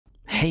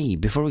Hey,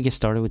 before we get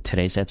started with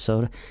today's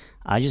episode,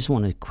 I just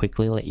want to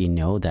quickly let you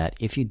know that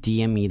if you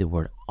DM me the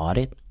word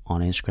audit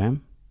on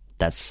Instagram,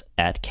 that's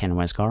at Ken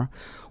Westgar,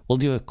 we'll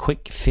do a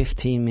quick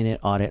 15-minute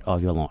audit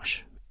of your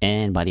launch.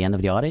 And by the end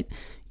of the audit,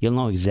 you'll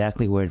know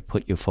exactly where to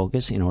put your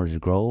focus in order to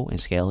grow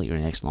and scale your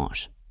next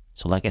launch.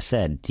 So like I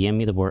said, DM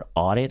me the word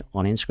audit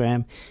on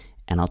Instagram,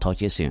 and I'll talk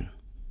to you soon.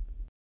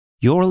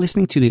 You're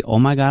listening to the Oh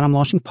My God, I'm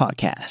Launching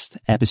podcast,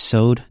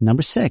 episode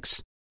number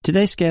 6.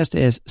 Today's guest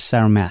is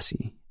Sarah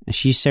Masci, and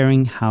she's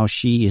sharing how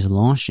she is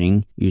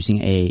launching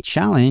using a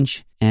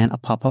challenge and a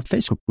Popup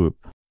Facebook group.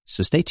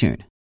 So stay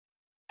tuned.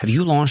 Have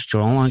you launched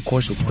your online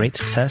course with great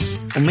success?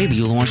 Or maybe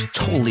you launched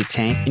totally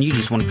tanked and you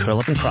just want to curl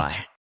up and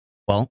cry?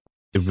 Well,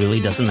 it really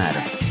doesn't matter.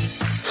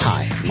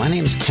 Hi, my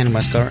name is Ken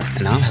Westgar,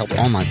 and I'll help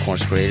online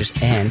course creators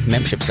and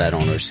membership site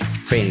owners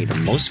creating the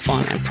most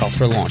fun and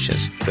profitable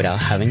launches without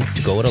having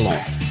to go it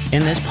alone.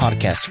 In this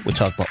podcast, we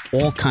talk about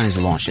all kinds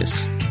of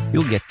launches.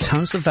 You'll get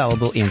tons of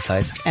valuable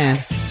insights and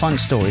fun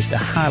stories that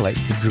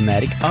highlights the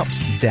dramatic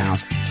ups,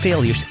 downs,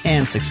 failures,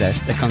 and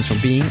success that comes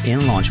from being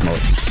in launch mode.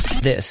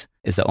 This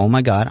is the Oh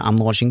My God, I'm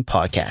Launching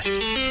podcast.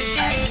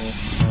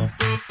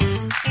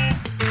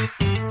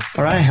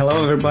 All right.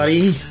 Hello,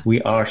 everybody.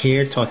 We are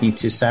here talking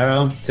to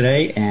Sarah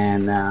today.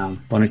 And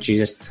why don't you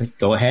just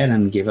go ahead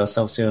and give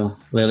ourselves a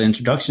little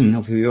introduction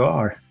of who you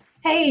are?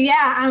 Hey,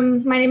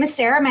 my name is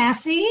Sarah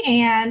Masci,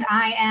 and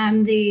I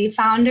am the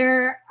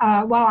founder,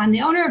 I'm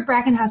the owner of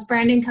Brackenhouse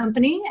Branding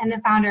Company and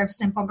the founder of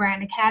Simple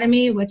Brand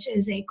Academy, which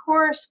is a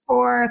course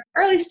for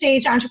early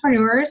stage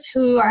entrepreneurs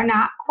who are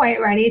not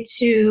quite ready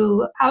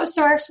to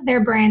outsource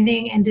their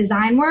branding and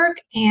design work,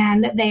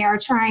 and they are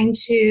trying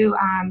to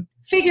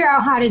figure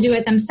out how to do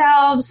it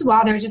themselves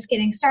while they're just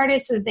getting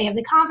started so that they have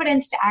the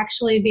confidence to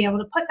actually be able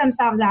to put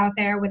themselves out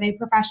there with a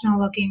professional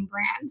looking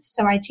brand.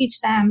 So I teach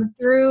them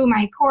through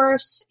my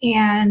course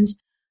and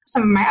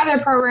some of my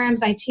other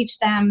programs. I teach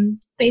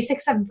them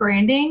basics of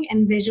branding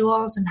and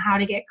visuals and how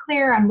to get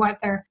clear on what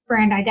their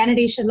brand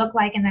identity should look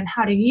like, and then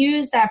how to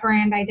use that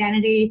brand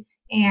identity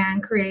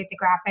and create the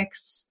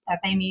graphics that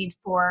they need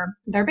for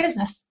their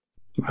business.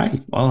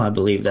 Right. Well, I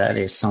believe that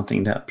is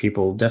something that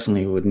people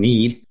definitely would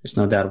need. There's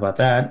no doubt about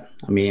that.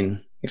 I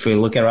mean, if we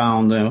look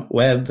around the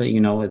web,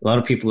 a lot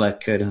of people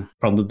that could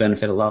probably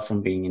benefit a lot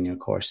from being in your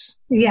course.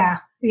 Yeah.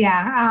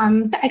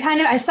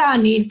 I saw a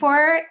need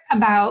for it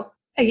about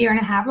a year and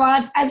a half.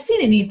 Well, I've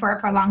seen a need for it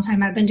for a long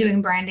time. I've been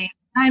doing branding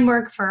design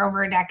work for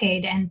over a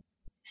decade. And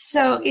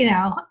so,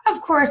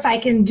 of course, I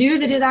can do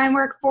the design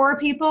work for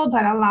people,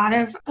 but a lot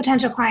of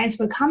potential clients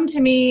would come to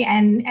me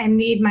and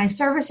need my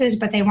services,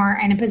 but they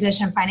weren't in a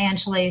position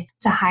financially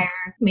to hire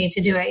me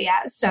to do it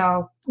yet.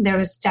 So there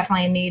was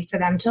definitely a need for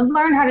them to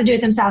learn how to do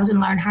it themselves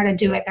and learn how to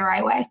do it the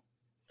right way.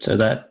 So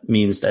that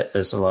means that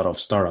there's a lot of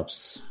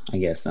startups, I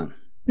guess, then.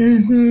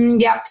 Mm-hmm.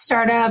 Yep.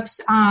 Startups,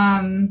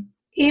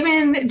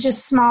 even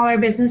just smaller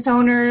business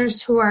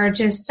owners who are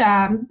just,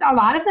 a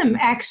lot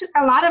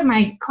of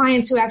my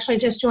clients who actually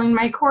just joined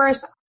my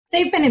course,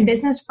 they've been in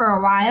business for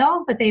a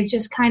while, but they've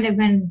just kind of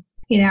been,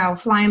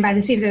 flying by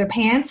the seat of their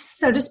pants,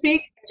 so to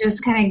speak,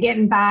 just kind of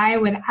getting by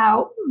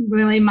without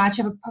really much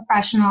of a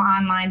professional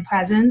online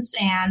presence.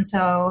 And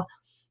so,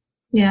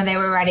 they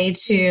were ready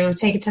to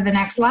take it to the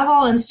next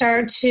level and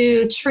start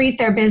to treat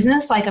their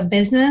business like a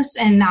business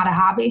and not a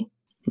hobby.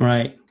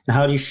 Right.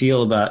 How do you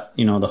feel about,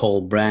 the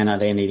whole brand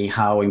identity?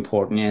 How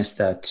important is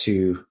that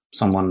to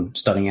someone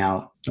starting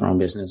out their own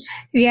business?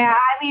 Yeah,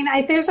 I mean,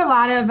 there's a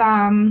lot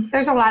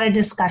of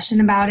discussion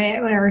about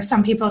it, where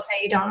some people say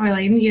you don't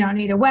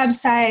need a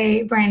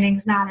website,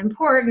 branding's not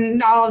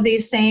important, all of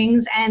these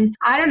things. And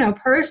I don't know,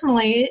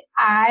 personally,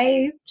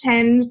 I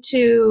tend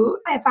to,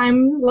 if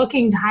I'm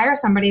looking to hire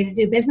somebody to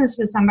do business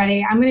with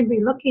somebody, I'm going to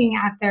be looking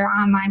at their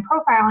online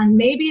profile, and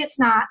maybe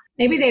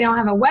they don't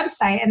have a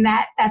website, and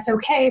that's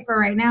okay for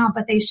right now,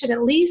 but they should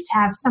at least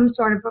have some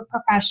sort of a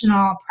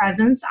professional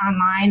presence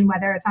online,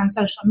 whether it's on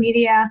social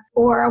media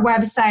or a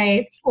website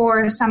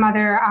or some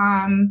other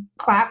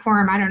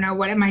platform. I don't know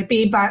what it might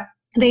be, but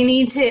they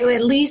need to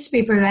at least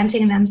be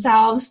presenting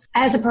themselves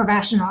as a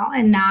professional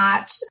and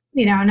not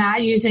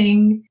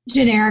using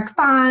generic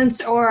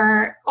fonts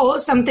or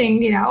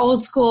something,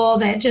 old school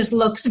that just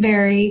looks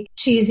very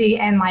cheesy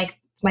and like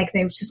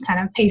they've just kind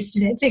of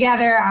pasted it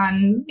together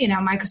on,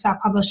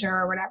 Microsoft Publisher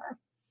or whatever.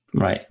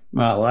 Right.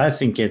 Well, I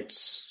think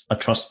it's a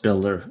trust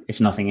builder,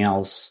 if nothing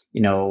else.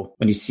 When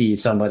you see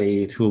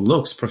somebody who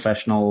looks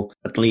professional,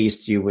 at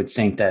least you would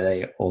think that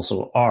they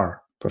also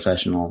are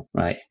professional,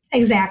 right?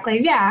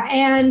 Exactly. Yeah.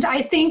 And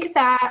I think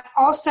that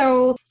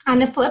also on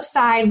the flip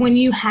side, when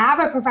you have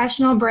a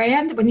professional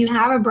brand, when you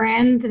have a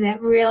brand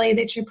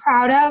that you're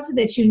proud of,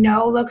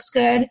 that looks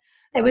good,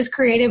 that was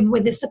created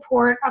with the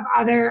support of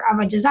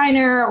a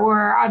designer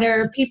or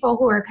other people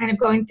who are kind of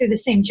going through the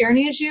same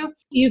journey as you,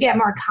 you get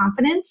more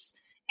confidence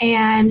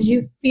and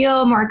you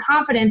feel more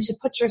confident to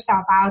put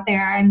yourself out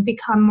there and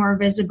become more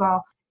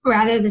visible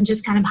rather than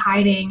just kind of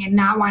hiding and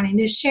not wanting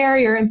to share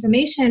your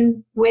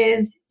information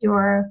with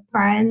your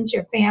friends,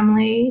 your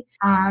family,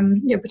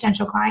 your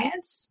potential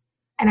clients.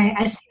 And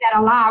I see that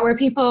a lot where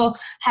people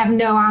have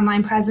no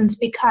online presence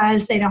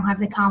because they don't have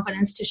the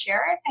confidence to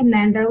share it. And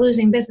then they're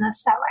losing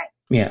business that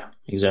way. Yeah,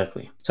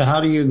 exactly. So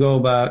how do you go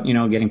about,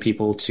 getting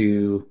people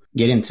to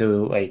get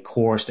into a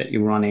course that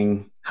you're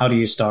running? How do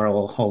you start a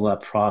whole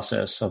that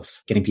process of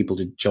getting people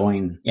to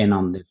join in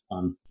on this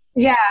fun?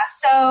 Yeah.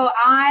 So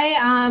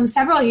I,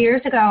 several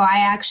years ago,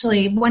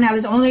 when I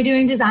was only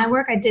doing design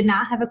work, I did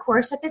not have a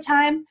course at the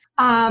time.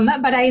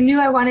 But I knew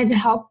I wanted to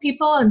help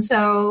people. And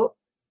so,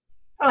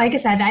 like I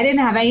said, I didn't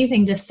have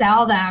anything to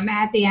sell them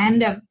at the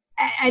end of,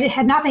 I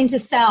had nothing to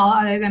sell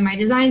other than my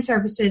design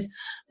services.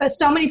 But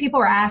so many people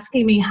were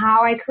asking me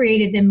how I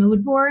created the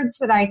mood boards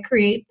that I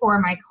create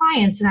for my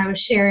clients. And I was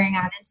sharing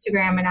on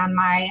Instagram and on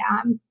my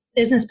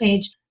business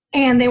page.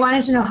 And they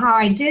wanted to know how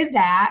I did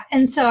that.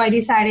 And so I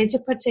decided to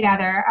put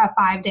together a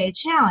 5-day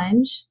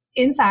challenge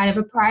inside of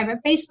a private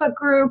Facebook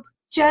group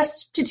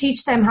just to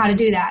teach them how to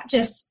do that.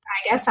 Just,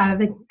 I guess, out of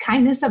the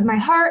kindness of my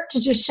heart to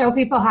just show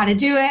people how to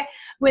do it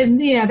with,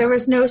 there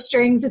was no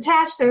strings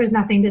attached. There was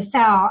nothing to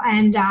sell.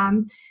 And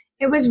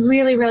it was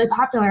really, really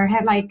popular. I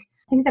had I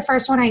think the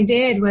first one I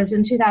did was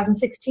in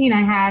 2016.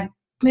 I had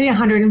maybe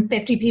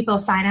 150 people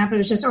sign up. It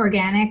was just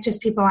organic,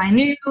 just people I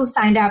knew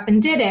signed up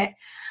and did it.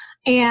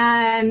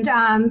 And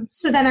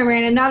so then I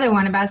ran another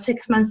one about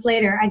 6 months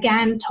later.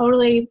 Again,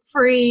 totally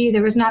free.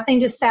 There was nothing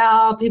to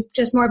sell.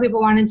 Just more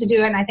people wanted to do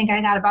it. And I think I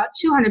got about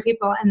 200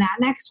 people in that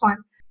next one.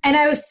 And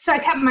I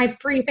kept my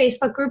free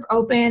Facebook group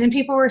open and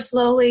people were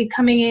slowly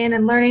coming in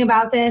and learning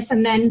about this.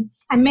 And then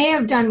I may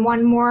have done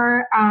one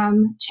more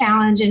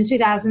challenge in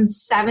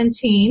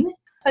 2017.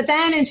 But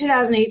then in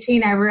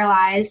 2018, I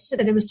realized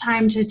that it was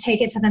time to take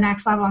it to the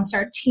next level and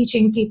start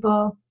teaching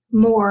people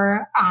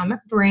more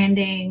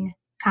branding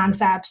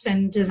concepts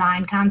and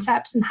design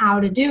concepts and how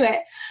to do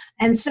it.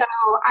 And so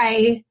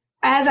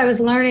as I was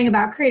learning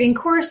about creating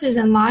courses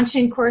and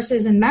launching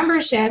courses and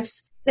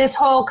memberships, this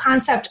whole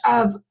concept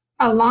of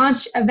a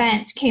launch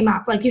event came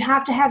up. You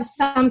have to have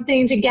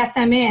something to get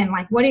them in.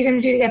 What are you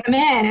going to do to get them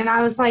in? And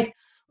I was like,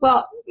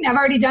 well, I've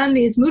already done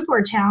these mood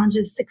board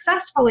challenges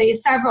successfully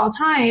several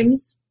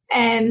times.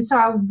 And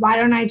so why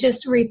don't I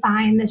just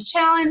refine this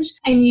challenge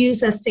and use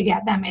this to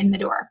get them in the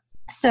door?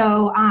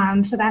 So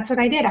that's what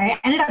I did. I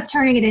ended up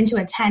turning it into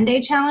a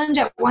 10-day challenge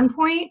at one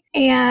point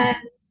and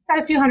got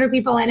a few hundred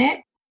people in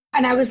it.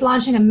 And I was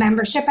launching a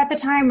membership at the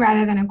time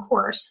rather than a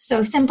course.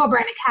 So Simple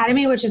Brand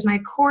Academy, which is my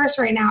course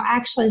right now,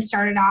 actually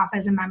started off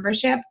as a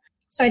membership.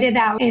 So I did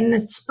that in the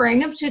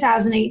spring of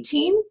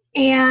 2018.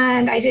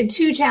 And I did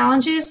 2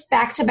 challenges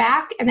back to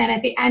back. And then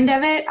at the end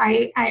of it,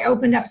 I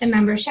opened up the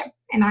membership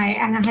and I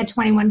had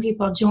 21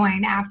 people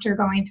join after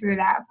going through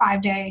that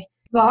 5-day.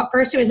 Well,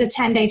 first it was a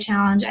 10-day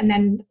challenge, and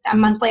then a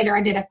month later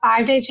I did a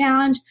 5-day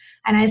challenge,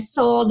 and I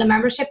sold the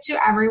membership to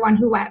everyone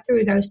who went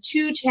through those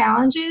 2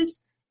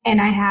 challenges, and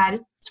I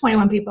had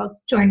 21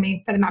 people join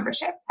me for the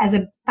membership as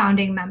a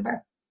founding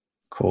member.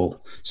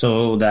 Cool.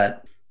 So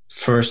that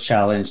first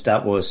challenge,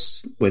 that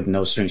was with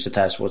no strings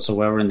attached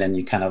whatsoever, and then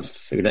you kind of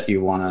figured that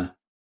you want to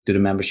do the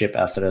membership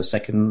after the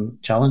second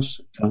challenge,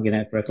 if I'm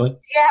getting it correctly?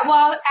 Yeah,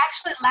 well,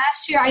 actually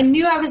last year I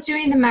knew I was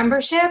doing the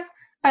membership,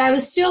 but I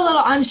was still a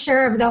little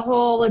unsure of the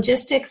whole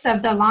logistics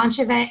of the launch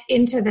event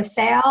into the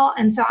sale.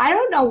 And so I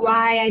don't know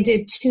why I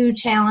did 2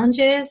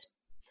 challenges,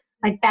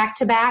 back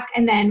to back,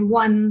 and then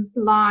one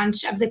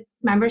launch of the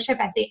membership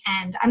at the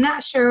end. I'm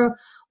not sure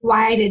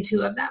why I did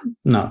 2 of them.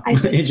 No,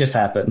 it just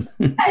happened.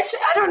 I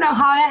don't know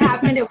how that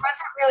happened. It wasn't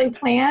really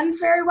planned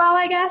very well,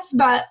 I guess,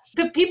 but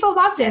people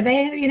loved it.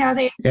 They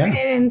enjoyed it.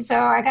 And so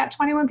I got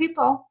 21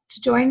 people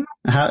to join.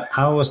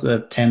 How was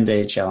the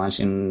 10-day challenge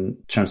in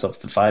terms of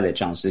the 5-day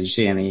challenge? Did you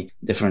see any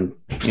different,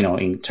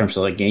 in terms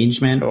of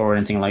engagement or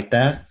anything like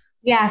that?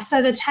 Yeah.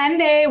 So the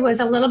 10-day was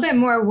a little bit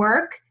more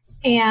work.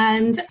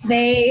 And so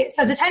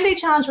the 10-day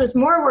challenge was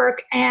more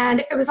work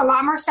and it was a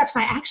lot more steps.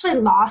 And I actually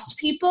lost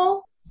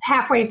people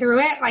halfway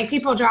through it.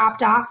 People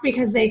dropped off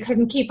because they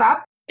couldn't keep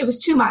up. It was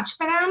too much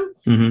for them.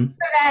 Mm-hmm.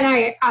 So then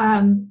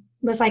I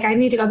was like, I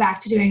need to go back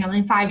to doing them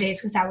in 5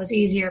 days because that was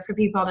easier for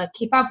people to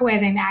keep up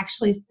with and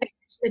actually finish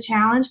the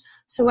challenge.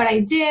 So what I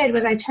did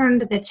was I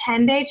turned the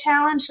 10-day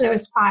challenge. So there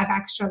was 5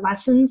 extra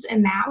lessons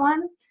in that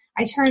one.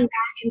 I turned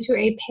that into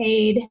a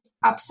paid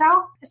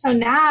upsell. So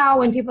now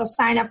when people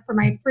sign up for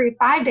my free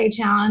 5-day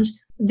challenge,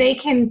 they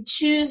can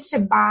choose to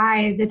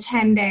buy the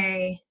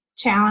 10-day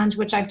challenge,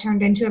 which I've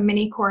turned into a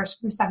mini course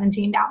for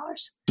 $17.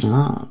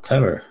 Oh,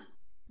 clever.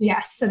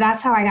 Yes. So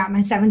that's how I got my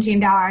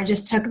 $17. I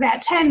just took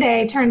that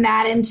 10-day, turned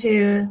that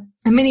into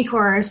a mini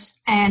course,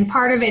 and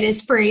part of it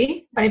is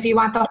free. But if you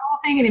want the whole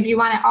thing and if you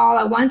want it all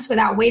at once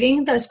without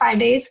waiting those 5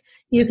 days,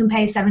 you can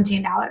pay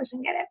 $17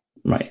 and get it.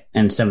 Right.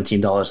 And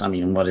 $17, I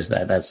mean, what is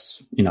that?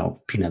 That's,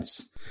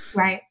 peanuts.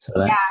 Right. So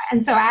that's... Yeah.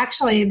 And so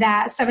actually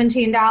that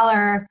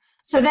 $17,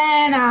 so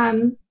then,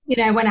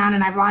 I went on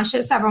and I've launched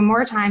it several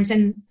more times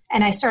and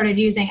I started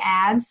using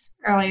ads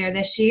earlier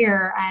this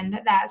year, and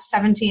that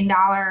 $17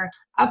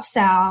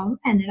 upsell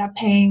ended up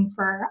paying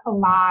for a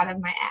lot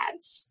of my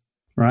ads.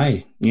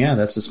 Right. Yeah.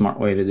 That's a smart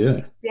way to do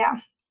it. Yeah.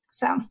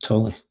 So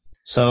totally.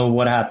 So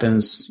what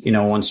happens,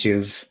 once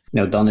you've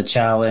done the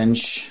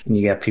challenge and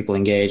you get people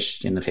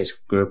engaged in the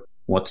Facebook group,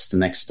 what's the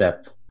next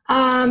step?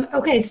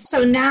 Okay,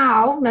 so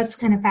now let's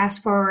kind of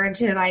fast forward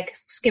to like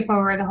skip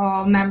over the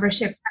whole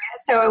membership.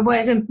 So it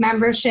was a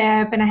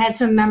membership and I had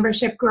some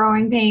membership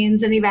growing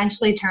pains and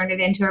eventually turned it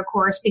into a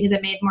course because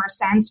it made more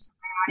sense.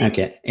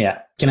 Okay,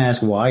 yeah. Can I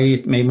ask why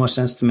it made more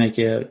sense to make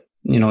it,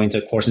 into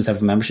a course instead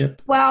of a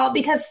membership? Well,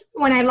 because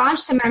when I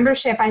launched the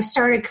membership, I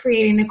started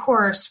creating the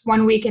course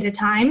 1 week at a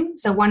time.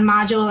 So one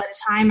module at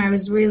a time I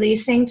was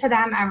releasing to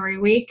them every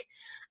week.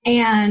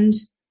 And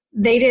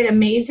they did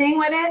amazing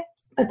with it.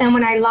 But then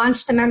when I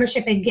launched the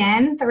membership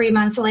again 3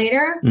 months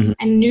later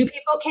and new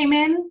people came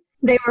in,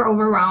 they were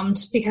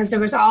overwhelmed because there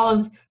was all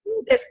of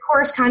this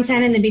course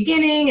content in the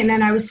beginning and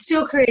then I was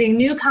still creating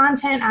new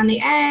content on the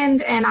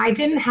end and I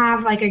didn't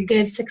have like a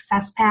good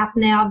success path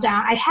nailed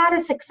down. I had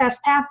a success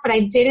path, but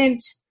I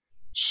didn't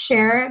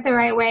share it the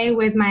right way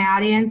with my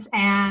audience.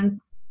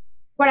 And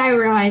what I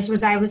realized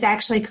was I was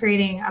actually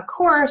creating a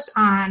course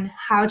on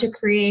how to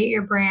create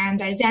your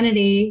brand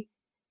identity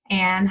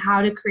and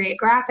how to create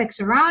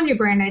graphics around your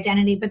brand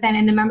identity. But then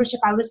in the membership,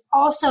 I was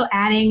also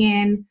adding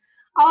in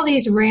all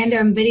these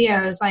random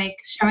videos, like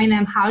showing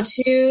them how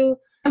to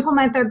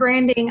implement their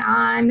branding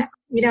on,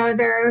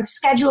 their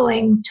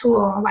scheduling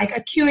tool, like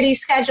Acuity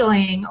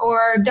Scheduling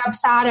or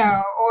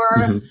Dubsado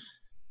or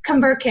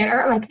ConvertKit,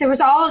 or like there was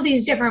all of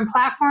these different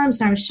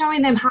platforms and I was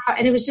showing them how,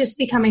 and it was just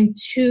becoming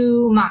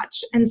too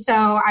much. And so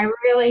I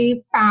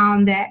really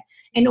found that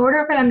in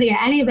order for them to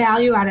get any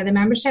value out of the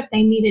membership,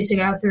 they needed to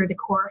go through the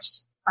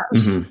course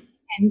first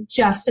and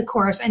just a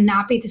course and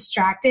not be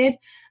distracted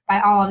by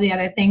all of the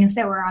other things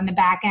that were on the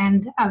back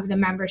end of the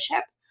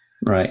membership.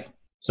 Right.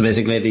 So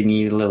basically they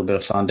need a little bit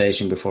of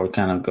foundation before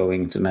kind of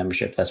going to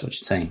membership. That's what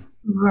you're saying.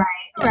 Right.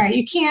 Yeah. Right.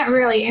 You can't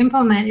really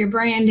implement your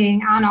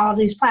branding on all of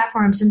these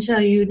platforms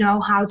until you know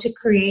how to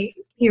create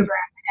your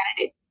brand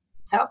identity.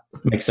 So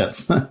makes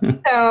sense.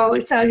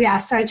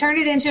 So I turned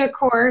it into a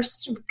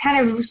course,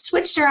 kind of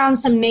switched around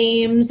some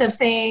names of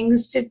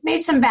things,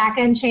 made some back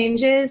end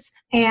changes,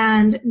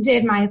 and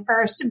did my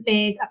first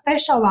big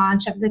official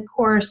launch of the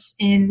course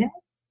in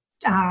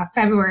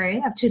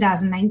February of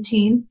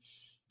 2019.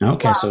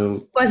 Okay, so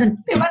it wasn't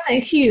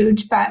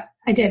huge, but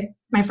I did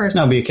my first.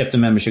 No, but you kept the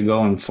membership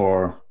going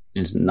for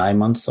 9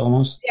 months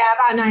almost. Yeah,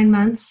 about 9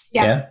 months.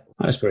 Yeah,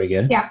 that's pretty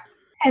good. Yeah.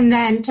 And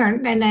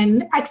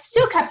then I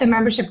still kept the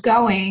membership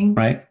going.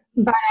 Right.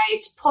 But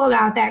I pulled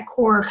out that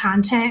core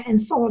content and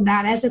sold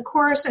that as a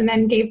course and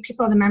then gave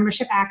people the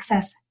membership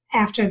access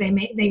after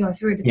they go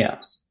through the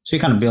course. So you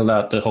kind of build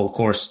out the whole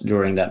course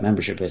during that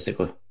membership,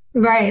 basically.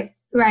 Right.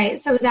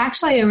 So it was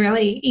actually a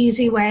really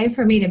easy way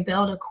for me to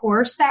build a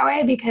course that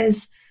way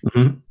because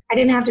I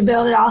didn't have to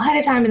build it all ahead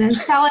of time and then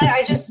sell it.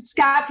 I just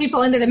got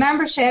people into the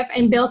membership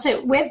and built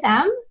it with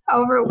them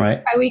over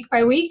week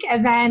by week.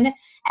 And then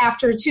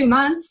after 2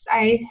 months,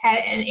 I had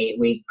an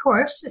 8-week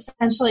course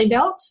essentially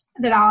built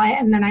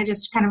and then I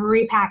just kind of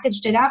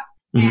repackaged it up.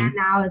 And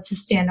now it's a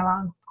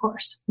standalone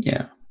course.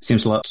 Yeah.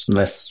 Seems a lot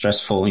less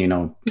stressful,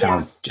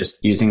 kind of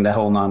just using the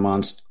whole 9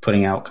 months,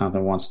 putting out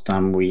content once a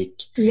time a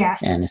week.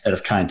 Yes. And instead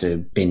of trying to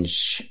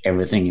binge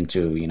everything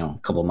into, a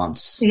couple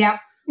months. Yep.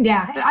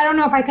 Yeah. I don't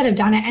know if I could have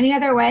done it any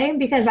other way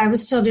because I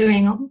was still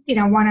doing,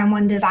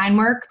 one-on-one design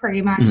work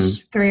pretty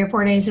much 3 or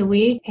 4 days a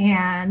week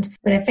and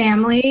with a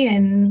family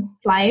and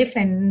life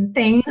and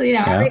things,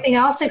 everything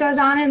else that goes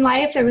on in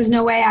life. There was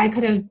no way I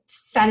could have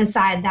set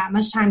aside that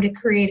much time to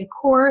create a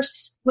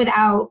course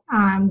without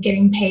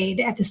getting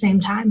paid at the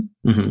same time.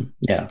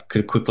 Yeah.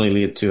 Could quickly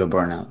lead to a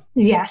burnout.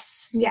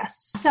 Yes.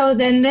 So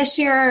then this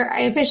year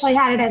I officially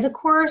had it as a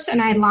course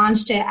and I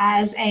launched it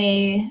as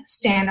a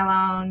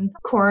standalone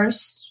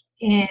course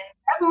in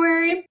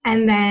February,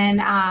 and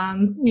then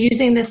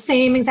using the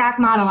same exact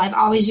model. I've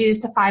always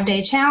used the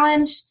 5-day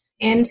challenge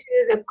into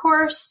the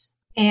course,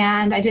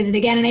 and I did it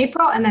again in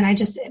April, and then I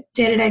just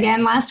did it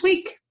again last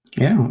week.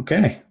 Yeah,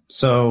 okay.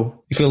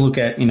 So if you look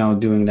at,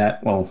 doing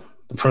that, well,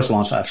 the first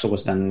launch actually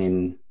was done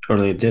in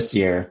earlier this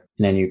year,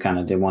 and then you kind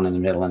of did one in the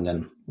middle and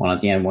then one at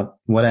the end.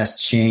 What has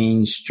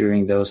changed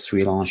during those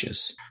 3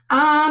 launches?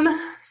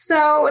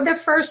 So the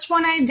first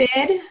one I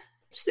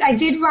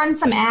did run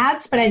some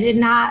ads, but I did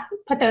not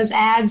put those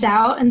ads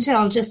out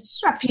until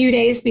just a few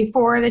days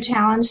before the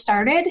challenge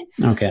started.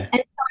 Okay. And so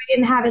I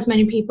didn't have as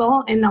many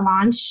people in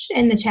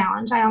the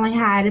challenge. I only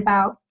had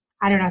about,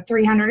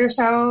 300 or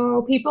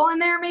so people in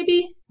there,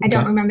 maybe. I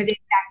don't remember the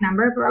exact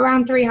number, but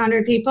around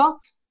 300 people,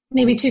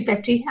 maybe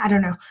 250. I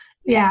don't know.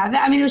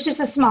 Yeah. It was just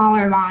a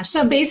smaller launch.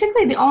 So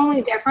basically the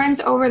only difference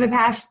over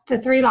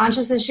the 3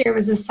 launches this year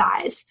was the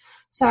size.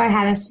 So I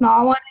had a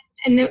small one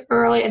at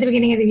the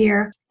beginning of the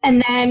year.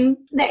 And then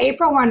the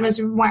April one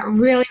went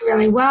really,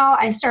 really well.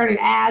 I started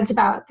ads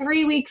about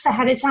 3 weeks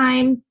ahead of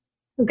time.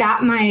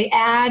 Got my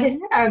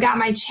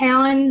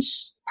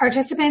challenge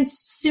participants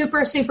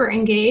super, super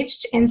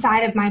engaged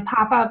inside of my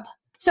pop-up.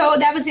 So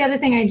that was the other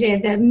thing I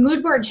did. The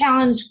mood board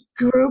challenge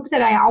group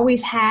that I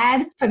always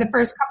had for the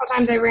first couple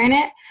times I ran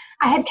it,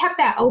 I had kept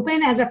that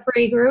open as a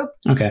free group.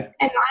 Okay.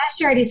 And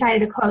last year I decided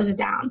to close it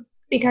down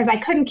because I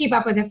couldn't keep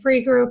up with a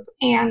free group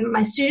and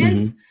my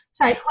students.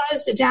 So I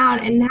closed it down,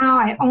 and now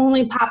I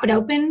only pop it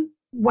open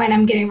when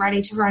I'm getting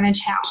ready to run a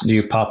challenge. So do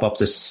you pop up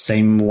the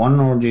same one,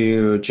 or do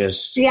you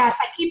just... Yes,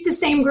 I keep the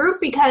same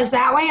group because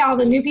that way all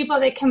the new people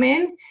that come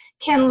in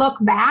can look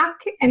back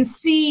and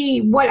see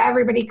what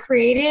everybody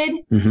created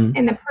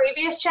in the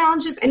previous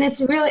challenges. And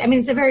it's really, I mean,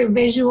 it's a very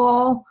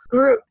visual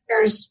group.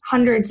 There's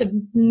hundreds of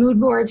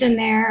mood boards in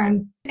there,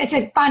 and it's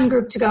a fun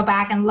group to go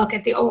back and look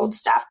at the old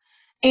stuff.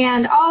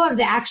 And all of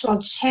the actual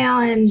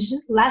challenge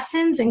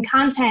lessons and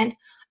content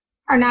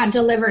are not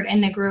delivered in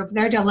the group.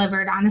 They're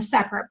delivered on a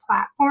separate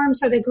platform.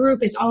 So the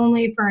group is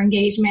only for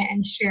engagement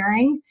and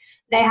sharing.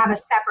 They have a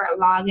separate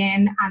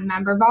login on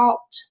Member Vault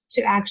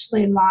to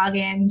actually log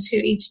in to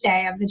each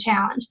day of the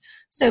challenge.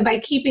 So by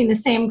keeping the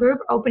same group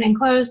open and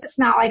closed, it's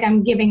not like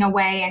I'm giving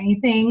away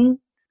anything.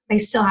 They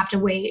still have to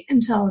wait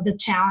until the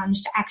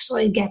challenge to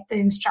actually get the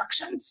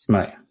instructions.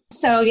 Right.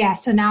 So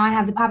so now I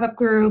have the pop-up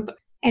group.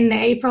 In the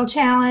April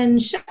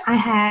challenge, I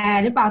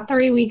had about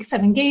 3 weeks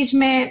of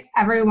engagement.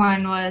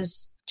 Everyone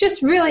was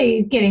just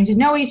really getting to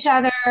know each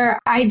other.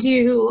 I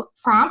do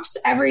prompts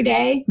every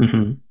day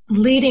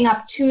leading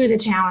up to the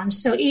challenge.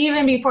 So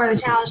even before the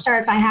challenge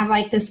starts, I have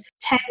like this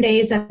 10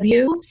 days of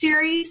you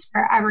series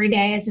where every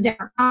day is a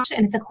different prompt,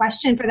 and it's a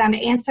question for them to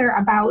answer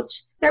about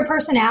their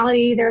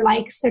personality, their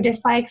likes, their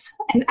dislikes,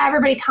 and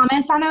everybody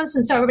comments on those.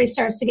 And so everybody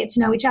starts to get to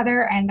know each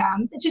other, and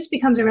it just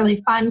becomes a really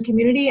fun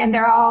community. And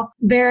they're all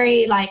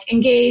very like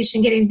engaged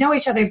and getting to know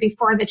each other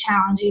before the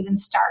challenge even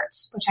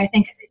starts, which I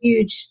think is a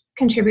huge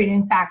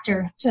contributing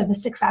factor to the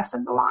success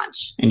of the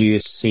launch. And do you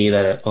see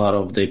that a lot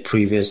of the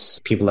previous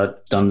people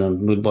that done the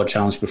mood board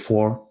challenge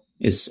before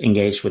is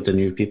engaged with the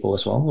new people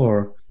as well,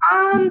 or?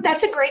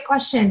 That's a great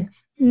question.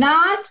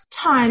 Not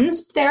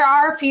tons. There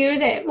are a few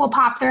that will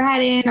pop their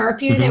head in, or a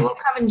few that will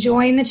come and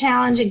join the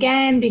challenge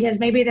again because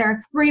maybe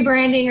they're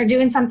rebranding or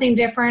doing something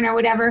different or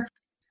whatever.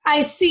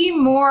 I see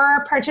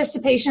more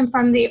participation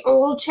from the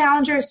old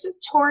challengers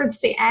towards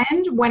the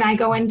end when I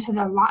go into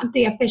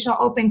the official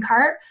open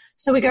cart.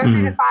 So we go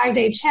through the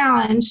 5-day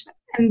challenge,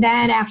 and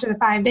then after the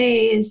 5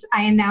 days,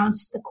 I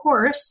announce the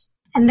course.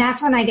 And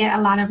that's when I get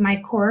a lot of my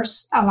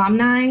course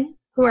alumni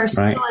who are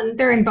still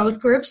they're in both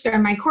groups. They're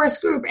in my course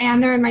group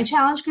and they're in my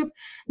challenge group.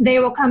 They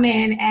will come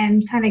in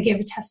and kind of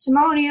give a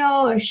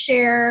testimonial or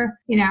share,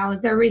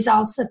 the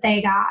results that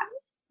they got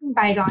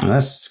by going. Oh,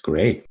 that's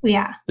great.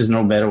 Yeah. There's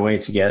no better way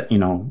to get,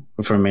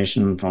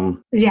 information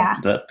from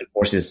the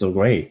course is so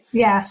great.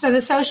 Yeah. So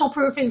the social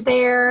proof is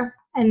there.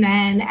 And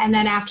then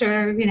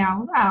after,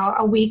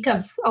 a week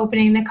of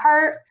opening the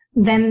cart,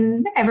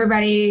 then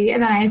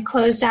I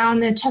close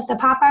down the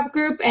pop-up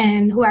group,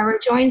 and whoever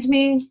joins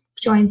me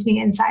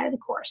inside of the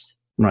course.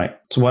 Right.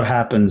 So what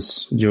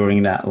happens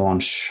during that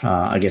launch?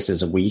 I guess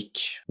it's a week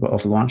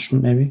of launch,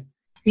 maybe?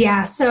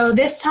 Yeah. So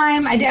this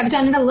time I've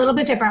done it a little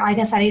bit different. Like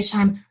I said, each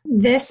time.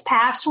 This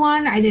past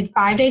one, I did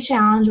 5-day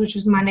challenge, which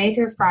was Monday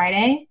through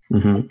Friday.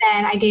 Then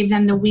I gave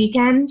them the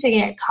weekend to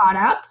get caught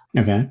up.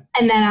 Okay.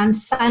 And then on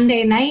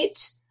Sunday night,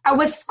 I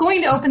was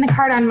going to open the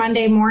cart on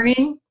Monday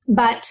morning,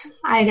 but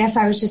I guess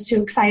I was just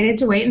too excited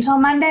to wait until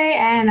Monday,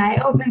 and I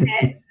opened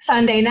it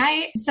Sunday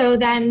night. So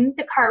then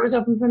the cart was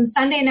open from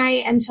Sunday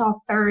night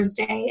until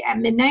Thursday at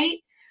midnight.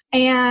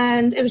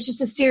 And it was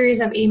just a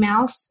series of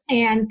emails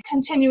and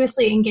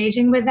continuously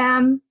engaging with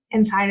them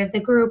inside of the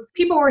group.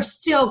 People were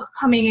still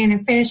coming in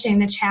and finishing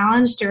the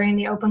challenge during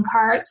the open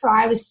cart. So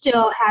I was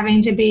still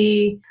having to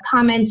be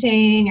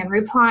commenting and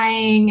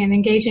replying and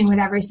engaging with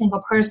every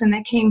single person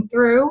that came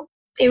through.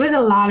 It was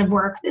a lot of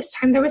work. This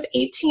time there was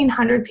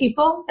 1,800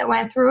 people that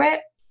went through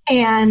it.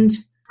 And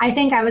I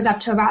think I was up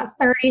to about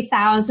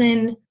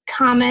 30,000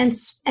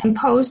 comments and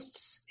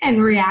posts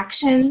and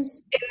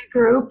reactions in the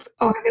group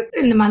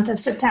in the month of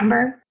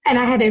September. And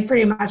I had to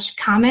pretty much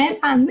comment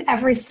on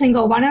every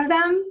single one of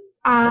them.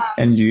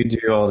 And you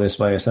do all this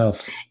by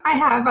yourself? I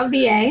have a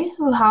VA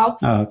who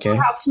helped. Who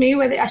helped me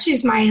with it.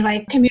 She's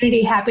my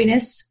community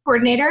happiness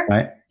coordinator.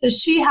 Right. So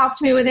she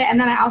helped me with it. And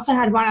then I also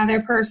had one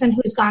other person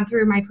who's gone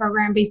through my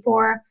program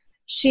before.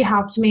 She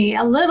helped me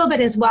a little bit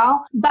as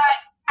well. But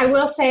I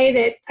will say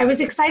that I was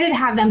excited to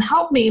have them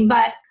help me,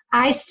 but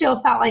I still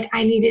felt like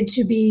I needed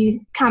to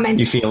be commenting.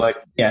 You feel like,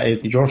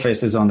 your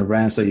face is on the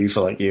brand, so you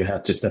feel like you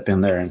have to step in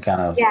there and kind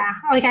of... Yeah,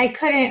 I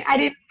didn't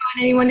want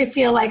anyone to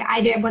feel like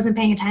wasn't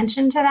paying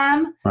attention to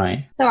them.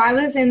 Right. So I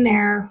was in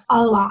there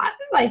a lot,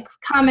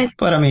 comment.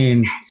 But I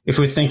mean, if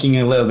we're thinking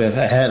a little bit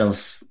ahead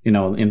of,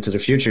 into the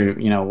future,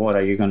 what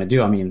are you going to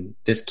do? I mean,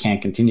 this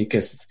can't continue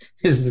because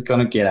this is going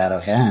to get out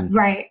of hand.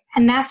 Right.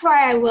 And that's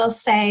why I will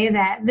say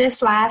that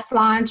this last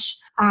launch,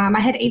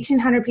 I had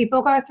 1,800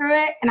 people go through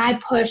it, and I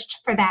pushed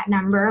for that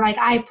number.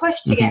 I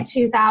pushed to get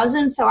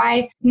 2,000. So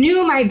I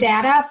knew my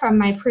data from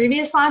my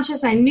previous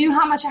launches. I knew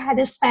how much I had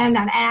to spend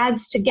on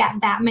ads to get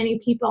that many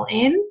people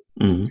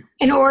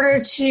in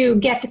order to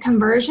get the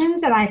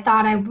conversions that I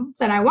thought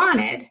that I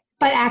wanted.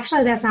 But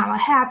actually, that's not what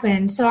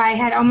happened. So I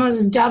had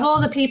almost double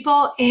the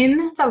people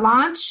in the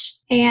launch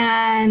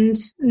and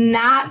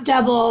not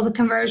double the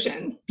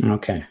conversion.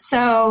 Okay.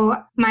 So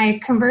my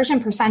conversion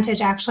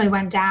percentage actually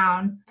went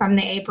down from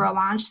the April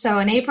launch. So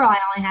in April, I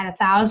only had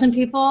 1,000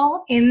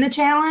 people in the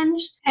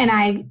challenge, and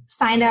I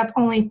signed up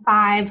only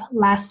 5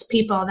 less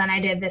people than I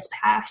did this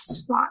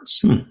past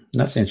launch.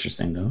 That's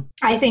interesting, though.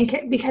 I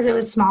think because it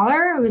was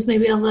smaller, it was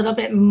maybe a little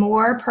bit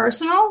more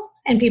personal,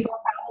 and people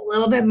felt a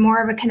little bit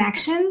more of a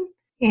connection,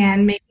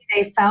 and maybe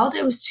they felt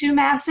it was too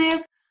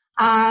massive.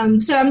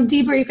 So I'm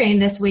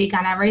debriefing this week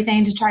on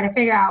everything to try to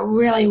figure out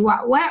really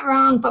what went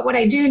wrong. But what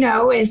I do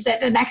know is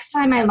that the next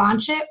time I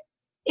launch it,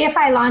 if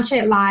I launch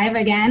it live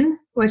again,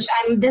 which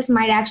this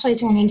might actually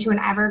turn into an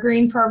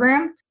evergreen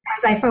program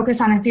as I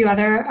focus on a few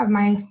other of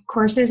my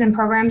courses and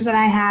programs that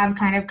I have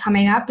kind of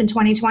coming up in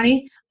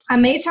 2020, I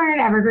may turn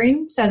it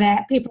evergreen so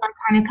that people are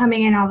kind of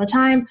coming in all the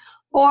time.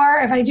 Or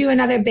if I do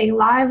another big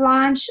live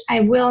launch, I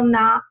will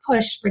not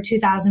push for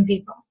 2,000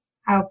 people.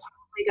 I'll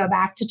we go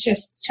back to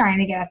just trying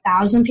to get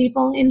 1,000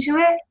 people into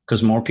it.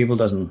 Because more people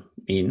doesn't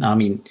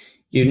mean,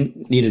 you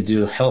need to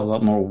do a hell of a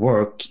lot more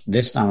work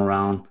this time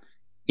around,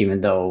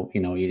 even though,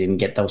 you didn't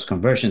get those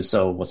conversions.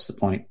 So what's the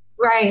point?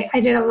 Right. I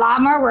did a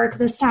lot more work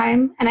this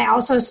time. And I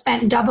also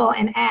spent double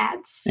in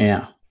ads.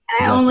 Yeah.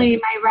 And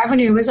my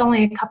revenue was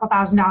only a couple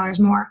 $1,000s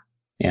more.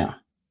 Yeah.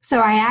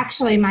 So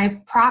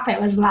my profit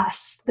was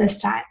less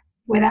this time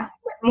with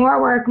more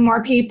work,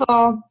 more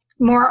people,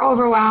 more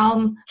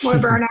overwhelm, more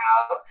burnout.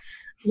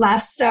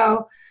 Less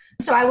so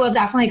I will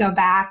definitely go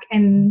back,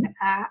 and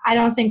I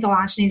don't think the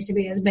launch needs to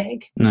be as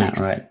big. No,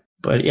 right.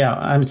 But yeah,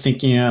 I'm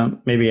thinking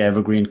maybe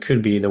evergreen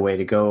could be the way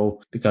to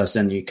go, because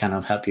then you kind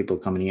of have people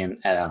coming in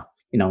at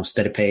a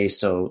steady pace,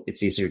 so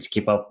it's easier to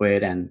keep up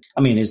with. And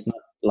it's not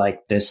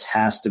like this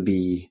has to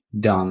be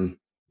done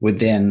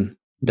within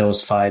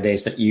those 5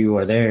 days that you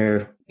are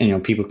there.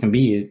 People can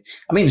be.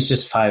 It's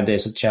just 5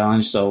 days of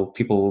challenge, so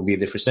people will be at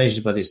different stages,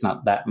 but it's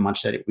not that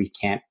much that we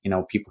can't.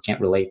 People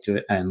can't relate to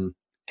it, and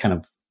kind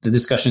of the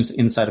discussions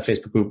inside a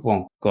Facebook group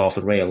won't go off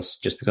the rails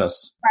just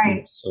because.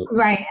 Right.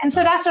 Right. And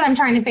so that's what I'm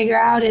trying to figure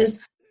out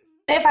is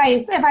if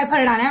I put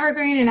it on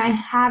evergreen and I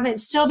have it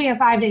still be a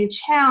 5-day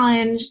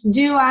challenge,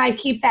 do I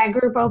keep that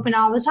group open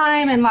all the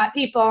time and let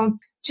people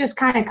just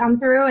kind of come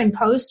through and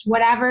post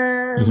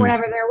whatever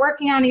they're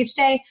working on each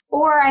day?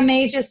 Or I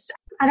may just,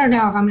 I don't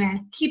know if I'm going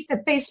to keep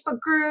the Facebook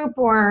group,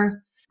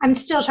 or I'm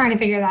still trying to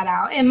figure that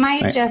out. It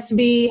might just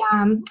be,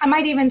 I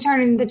might even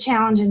turn the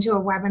challenge into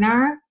a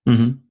webinar.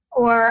 Mm-hmm.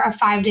 Or a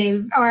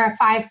 5-day or a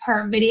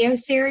 5-part video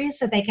series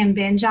that they can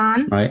binge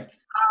on. Right.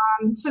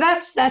 So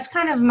that's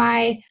kind of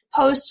my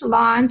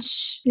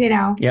post-launch,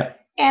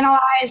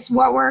 analyze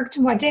what worked,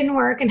 what didn't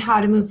work, and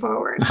how to move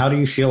forward. How do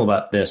you feel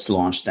about this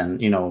launch then?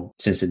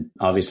 Since it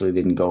obviously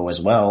didn't go as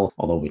well,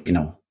 although,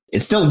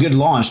 it's still a good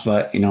launch,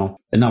 but, the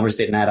numbers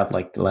didn't add up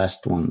like the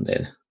last one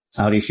did.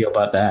 So how do you feel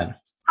about that?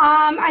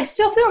 I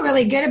still feel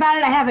really good about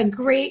it. I have a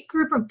great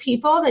group of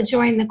people that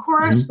joined the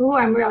course who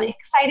I'm really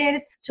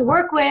excited to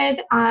work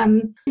with.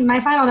 My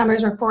final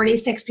numbers were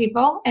 46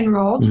 people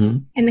enrolled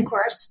in the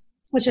course,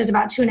 which is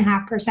about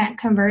 2.5%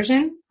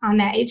 conversion on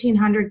that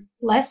 1,800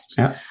 list.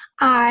 Yeah.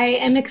 I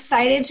am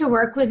excited to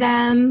work with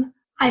them.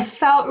 I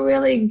felt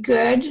really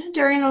good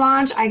during the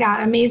launch. I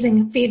got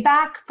amazing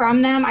feedback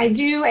from them. at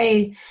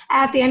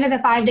the end of the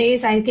 5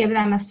 days, I give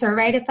them a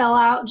survey to fill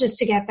out just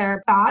to get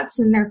their thoughts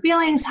and their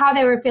feelings, how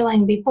they were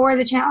feeling before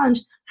the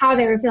challenge, how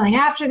they were feeling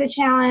after the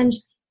challenge,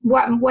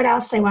 what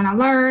else they want to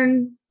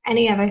learn,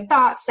 any other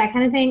thoughts, that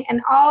kind of thing.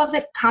 And all of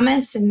the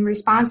comments and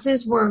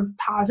responses were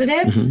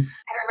positive. Mm-hmm.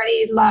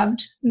 Everybody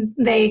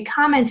they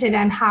commented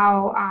on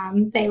how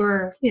they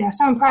were,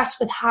 so impressed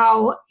with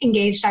how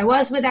engaged I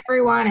was with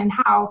everyone and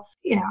how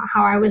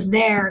I was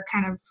there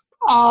kind of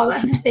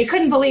they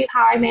couldn't believe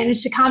how I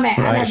managed to comment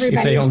on everybody.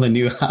 If they only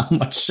knew how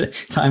much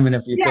time and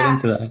effort you put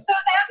into that. So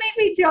that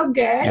made me feel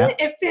good.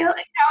 Yeah.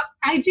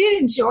 I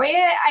did enjoy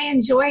it. I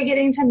enjoy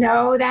getting to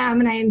know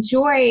them, and I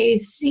enjoy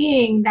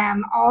seeing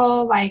them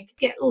all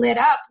get lit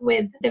up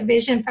with the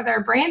vision for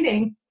their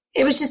branding.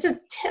 It was just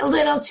a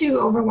little too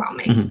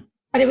overwhelming. Mm-hmm.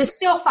 But it was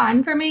still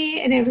fun for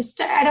me, and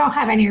I don't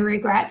have any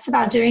regrets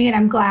about doing it.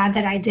 I'm glad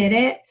that I did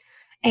it.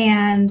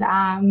 And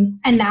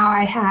now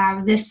I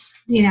have this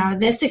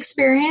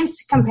experience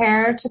to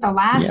compare to the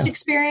last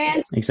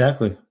experience.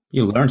 Exactly.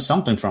 You learned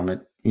something from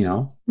it,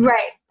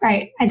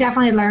 Right. I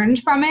definitely learned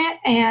from it,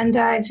 and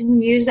I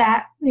can use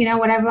that,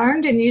 what I've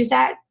learned, and use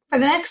that for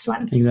the next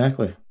one.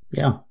 Exactly.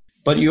 Yeah.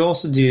 But you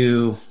also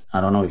do,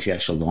 I don't know if you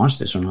actually launched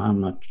this or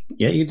not.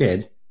 Yeah, you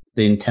did.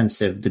 The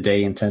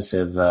day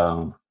intensive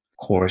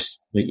course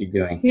that you're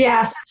doing.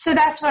 Yes. So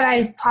that's what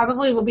I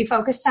probably will be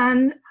focused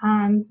on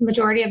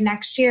majority of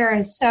next year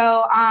is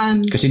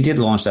because you did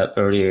launch that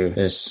earlier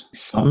this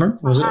summer,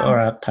 was it,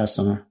 or past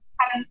summer?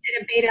 I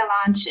did a beta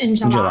launch in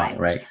July.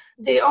 Right.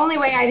 The only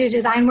way I do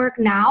design work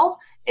now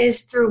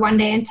is through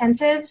one-day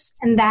intensives,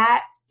 and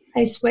that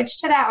I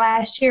switched to that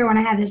last year when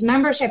I had this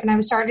membership, and I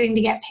was starting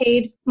to get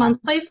paid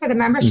monthly for the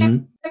membership.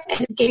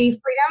 Mm-hmm. It gave me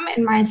freedom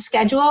in my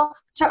schedule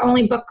to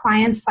only book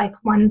clients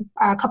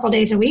a couple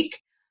days a week.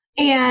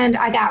 And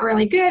I got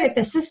really good at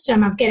the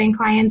system of getting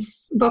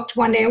clients booked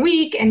one day a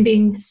week and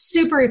being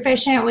super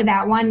efficient with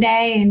that one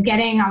day and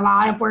getting a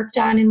lot of work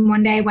done in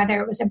one day, whether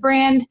it was a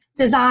brand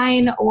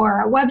design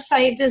or a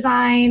website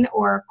design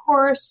or a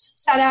course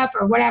setup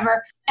or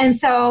whatever. And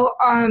so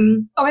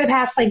over the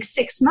past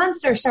 6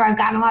 months or so, I've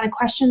gotten a lot of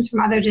questions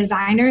from other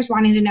designers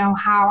wanting to know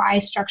how I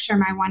structure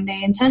my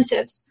one-day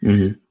intensives.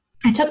 Mm-hmm.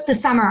 I took the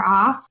summer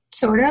off,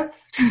 sort of,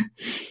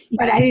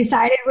 but I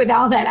decided with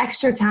all that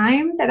extra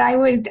time that I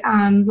would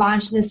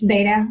launch this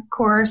beta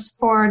course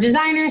for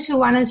designers who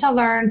wanted to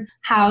learn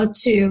how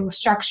to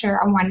structure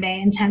a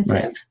one-day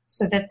intensive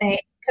so that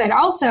they could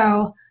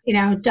also,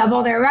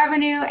 double their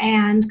revenue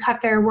and cut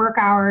their work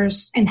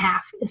hours in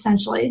half,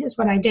 essentially, is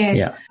what I did.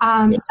 Yeah.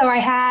 So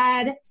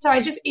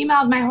I just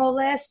emailed my whole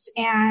list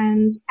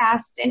and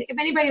asked if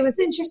anybody was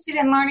interested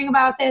in learning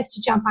about this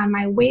to jump on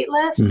my wait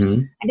list.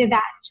 Mm-hmm. I did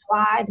that in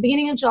July, at the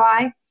beginning of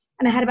July,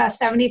 and I had about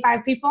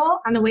 75 people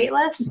on the wait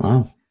list.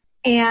 Wow.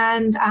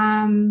 And,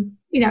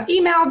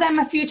 emailed them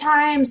a few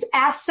times,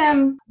 asked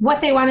them what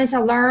they wanted to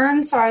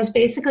learn. So I was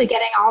basically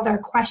getting all their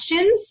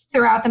questions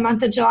throughout the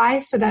month of July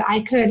so that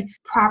I could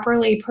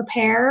properly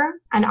prepare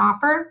an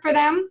offer for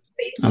them.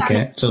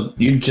 Okay. So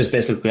you just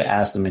basically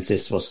asked them if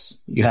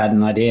you had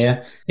an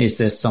idea, is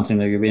this something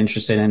that you'd be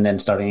interested in, then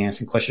starting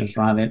asking questions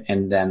around it.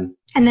 And then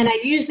I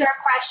used their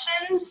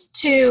questions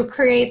to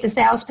create the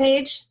sales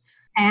page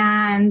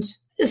and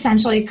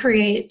essentially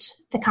create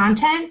the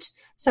content.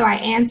 So I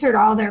answered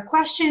all their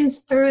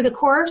questions through the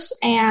course,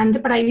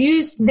 but I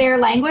used their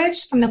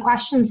language from the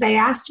questions they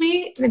asked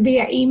me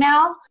via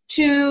email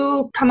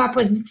to come up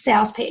with the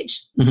sales page.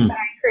 Mm-hmm. So I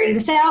created a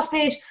sales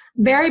page,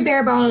 very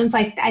bare bones.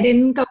 I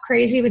didn't go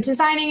crazy with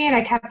designing it.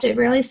 I kept it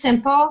really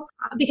simple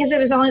because there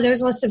was a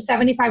list of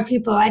 75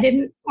 people. I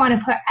didn't want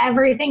to put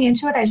everything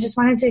into it. I just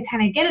wanted to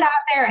kind of get it out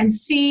there and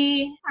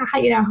see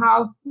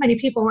how many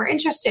people were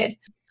interested.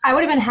 I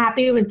would have been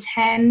happy with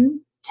 10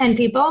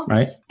 people.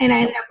 Right. And I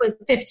ended up with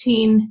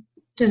 15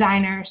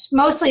 designers,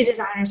 mostly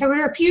designers. There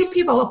were a few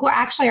people who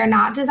actually are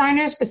not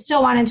designers, but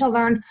still wanted to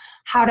learn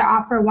how to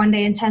offer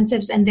one-day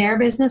intensives in their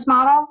business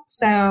model.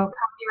 So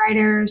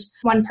copywriters,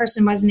 one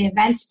person was an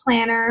events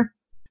planner.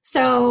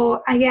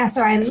 So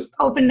I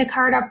opened the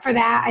cart up for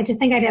that. I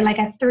think I did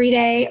a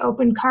 3-day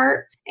open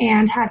cart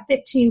and had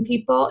 15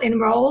 people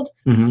enrolled.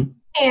 Mm-hmm.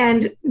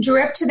 And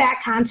dripped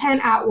that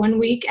content out 1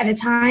 week at a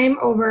time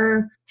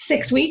over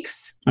 6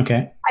 weeks.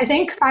 Okay. I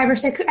think 5 or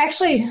 6.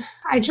 Actually,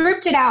 I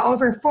dripped it out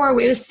over 4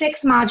 weeks. It was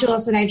 6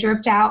 modules that I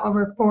dripped out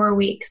over 4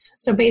 weeks.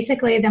 So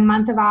basically the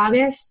month of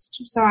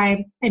August. So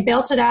I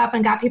built it up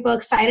and got people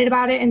excited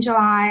about it in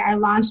July. I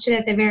launched it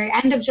at the very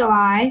end of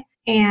July.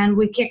 And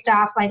we kicked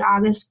off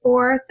August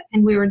 4th.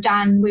 And we were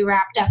done. We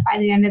wrapped up by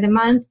the end of the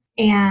month.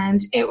 And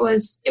it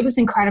was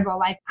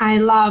incredible. I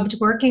loved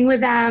working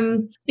with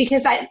them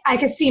because I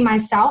could see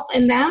myself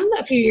in them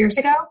a few years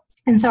ago.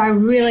 And so I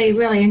really,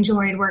 really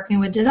enjoyed working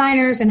with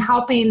designers and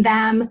helping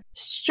them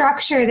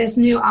structure this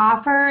new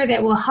offer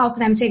that will help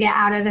them to get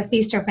out of the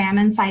feast or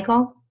famine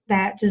cycle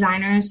that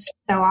designers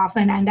so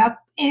often end up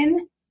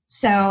in.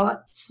 So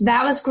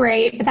that was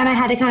great. But then I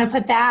had to kind of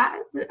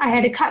I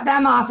had to cut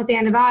them off at the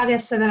end of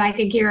August so that I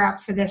could gear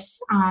up for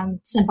this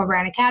Simple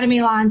Brand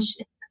Academy launch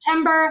in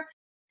September.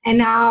 And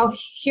now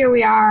here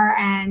we are,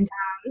 and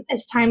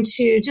it's time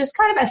to just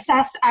kind of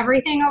assess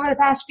everything over the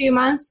past few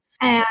months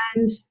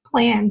and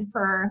plan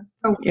for.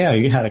 Yeah,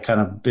 you had a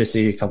kind of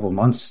busy couple of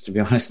months, to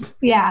be honest.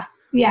 Yeah,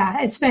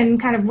 it's been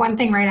kind of one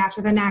thing right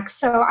after the next.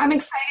 So I'm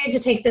excited to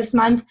take this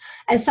month.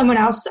 As someone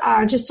else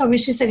just told me,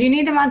 she said, you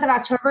need the month of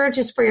October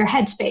just for your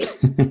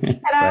headspace.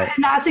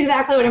 And that's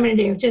exactly what I'm going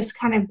to do. Just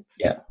kind of,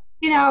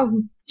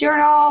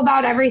 journal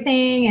about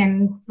everything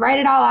and write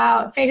it all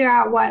out, figure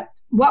out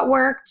what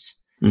worked.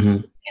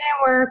 Mm-hmm.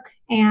 Didn't work,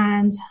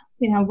 and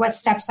what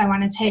steps I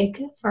want to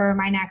take for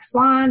my next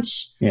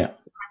launch. Yeah, I'm going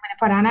to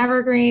put on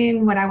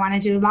Evergreen, what I want to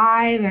do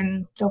live,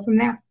 and go from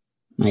there.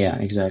 Yeah,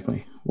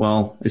 exactly.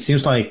 Well, it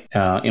seems like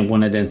in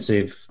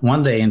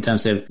one-day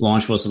intensive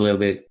launch was a little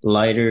bit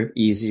lighter,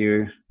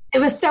 easier. It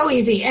was so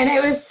easy, and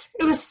it was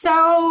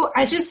so.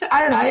 I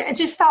don't know. It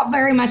just felt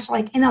very much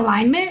in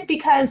alignment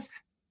because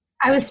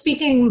I was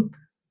speaking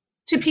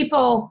to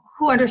people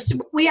who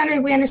understood. We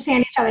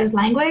understand each other's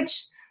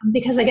language.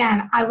 Because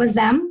again, I was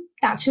them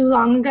not too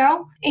long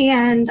ago,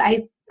 and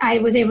I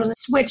was able to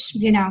switch,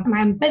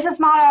 my business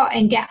model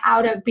and get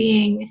out of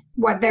being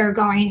what they're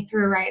going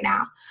through right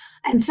now.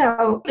 And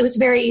so it was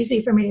very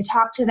easy for me to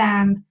talk to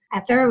them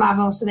at their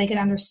level so they could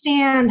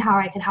understand how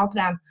I could help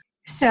them.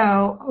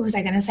 So what was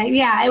I going to say?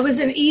 Yeah, it was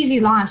an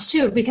easy launch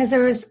too, because it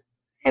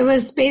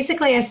was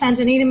basically I sent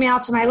an email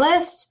to my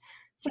list.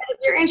 So if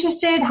you're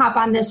interested, hop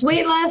on this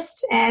wait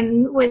list.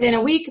 And within a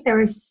week, there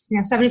was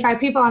 75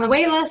 people on the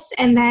wait list.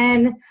 And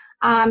then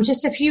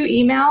just a few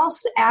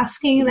emails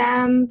asking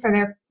them for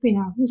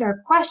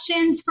their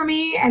questions for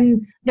me.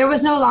 And there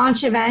was no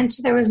launch event.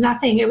 There was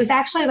nothing. It was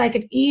actually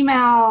an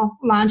email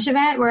launch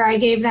event where I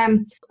gave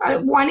them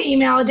one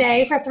email a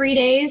day for 3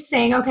 days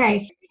saying,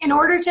 okay, in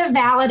order to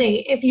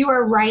validate if you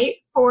are right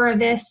for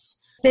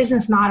this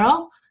business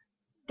model,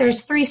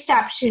 there's 3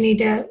 steps you need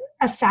to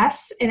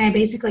assess. And I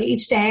basically,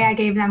 each day I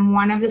gave them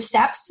one of the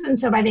steps. And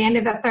so by the end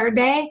of the 3rd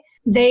day,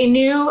 they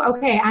knew,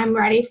 okay, I'm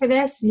ready for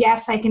this.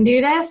 Yes, I can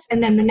do this.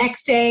 And then the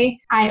next day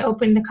I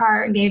opened the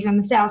cart and gave them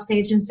the sales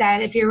page and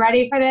said, if you're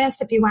ready for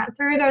this, if you went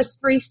through those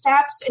 3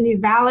 steps and you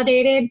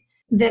validated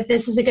that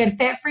this is a good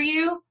fit for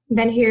you,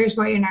 then here's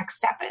what your next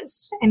step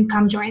is, and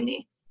come join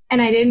me.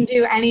 And I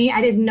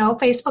did no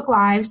Facebook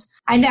Lives.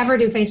 I never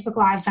do Facebook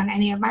Lives on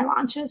any of my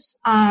launches.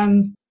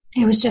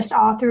 It was just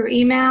all through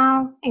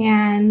email,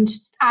 and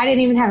I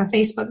didn't even have a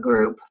Facebook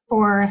group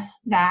for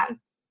that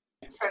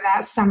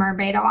summer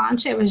beta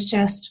launch. It was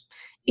just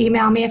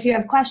email me if you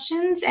have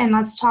questions and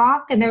let's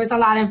talk. And there was a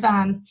lot of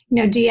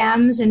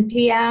DMs and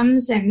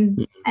PMs,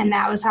 and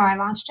that was how I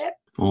launched it.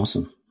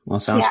 Awesome.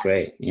 Well, sounds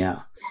great.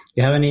 Yeah.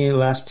 You have any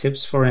last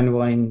tips for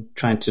anyone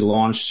trying to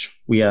launch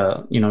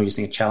via,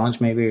 using a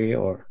challenge maybe,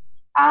 or?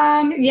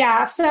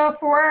 So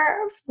for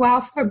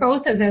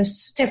both of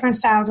those different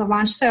styles of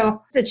launch. So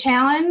the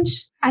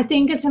challenge, I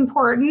think it's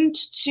important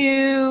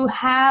to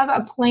have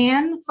a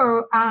plan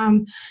for,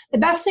 the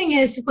best thing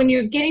is when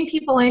you're getting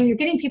people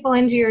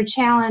into your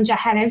challenge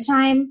ahead of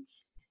time.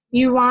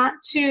 You want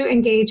to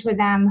engage with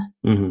them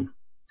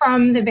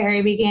from the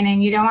very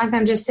beginning. You don't want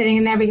them just sitting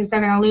in there because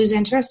they're going to lose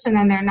interest and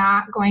then they're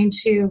not going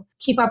to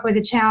keep up with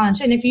the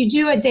challenge. And if you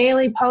do a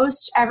daily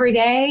post every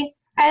day,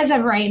 as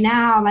of right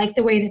now, like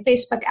the way the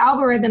Facebook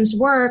algorithms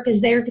work is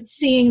they're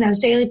seeing those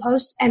daily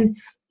posts and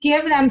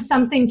give them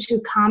something to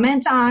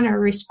comment on or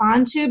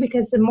respond to,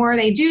 because the more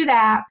they do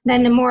that,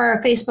 then the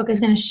more Facebook is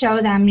going to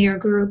show them your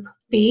group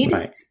feed.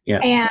 Right.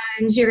 Yeah.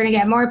 And you're going to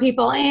get more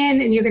people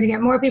in, and you're going to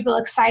get more people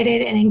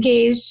excited and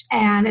engaged.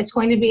 And it's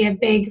going to be a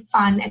big,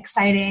 fun,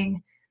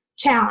 exciting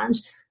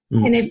challenge.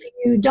 And if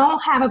you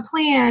don't have a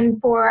plan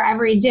for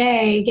every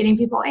day getting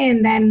people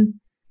in, then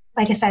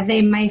like I said,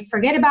 they might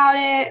forget about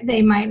it.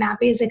 They might not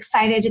be as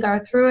excited to go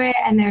through it,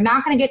 and they're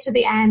not going to get to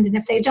the end. And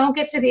if they don't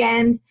get to the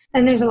end,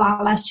 then there's a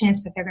lot less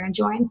chance that they're going to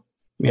join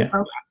the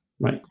program.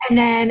 Right. And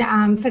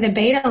then for the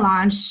beta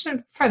launch,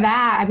 for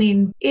that, I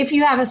mean, if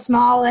you have a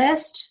small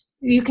list,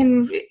 you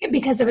can,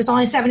 because it was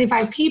only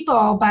 75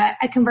 people, but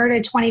I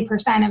converted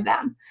 20% of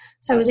them.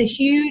 So it was a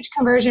huge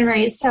conversion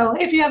rate. So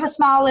if you have a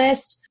small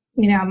list,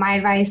 my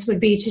advice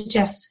would be to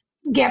just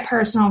get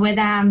personal with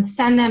them,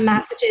 send them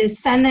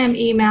messages, send them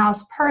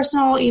emails,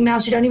 personal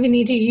emails. You don't even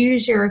need to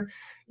use your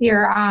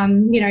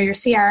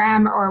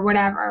CRM or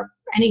whatever,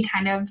 any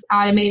kind of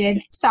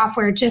automated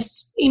software.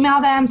 Just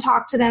email them,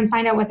 talk to them,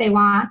 find out what they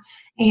want,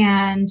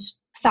 and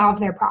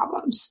solve their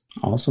problems.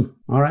 Awesome.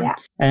 All right. Yeah.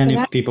 And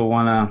if people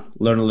want to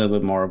learn a little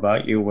bit more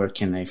about you, where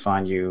can they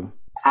find you?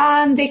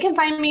 They can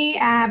find me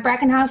at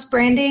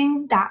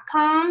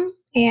brackenhousebranding.com.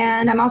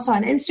 And I'm also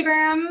on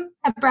Instagram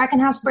at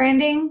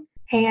brackenhousebranding.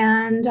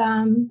 And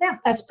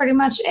that's pretty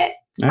much it.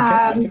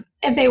 Okay.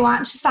 If they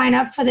want to sign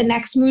up for the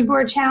next mood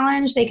board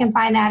challenge, they can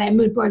find that at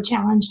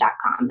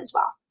moodboardchallenge.com as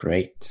well.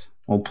 Great.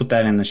 We'll put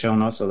that in the show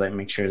notes so they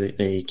make sure that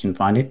they can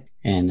find it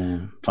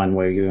and find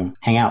where you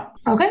hang out.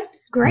 Okay,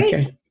 great.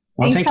 Okay.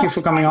 Well, thank you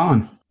for coming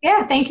on.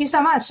 Yeah, thank you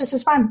so much. This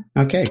is fun.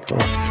 Okay, cool.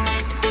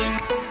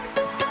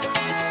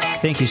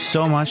 Thank you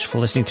so much for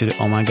listening to the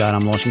Oh My God,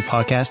 I'm Launching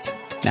podcast.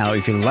 Now,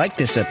 if you like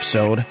this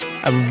episode,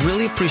 I would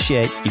really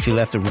appreciate if you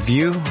left a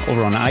review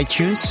over on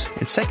iTunes.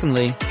 And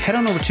secondly, head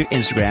on over to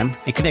Instagram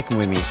and connect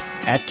with me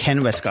at Ken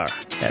Westgaard.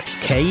 That's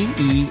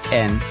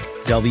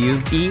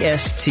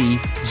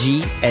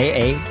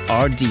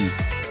KenWestgaard.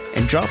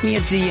 And drop me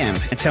a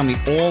DM and tell me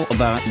all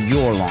about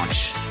your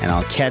launch. And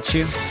I'll catch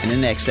you in the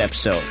next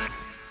episode.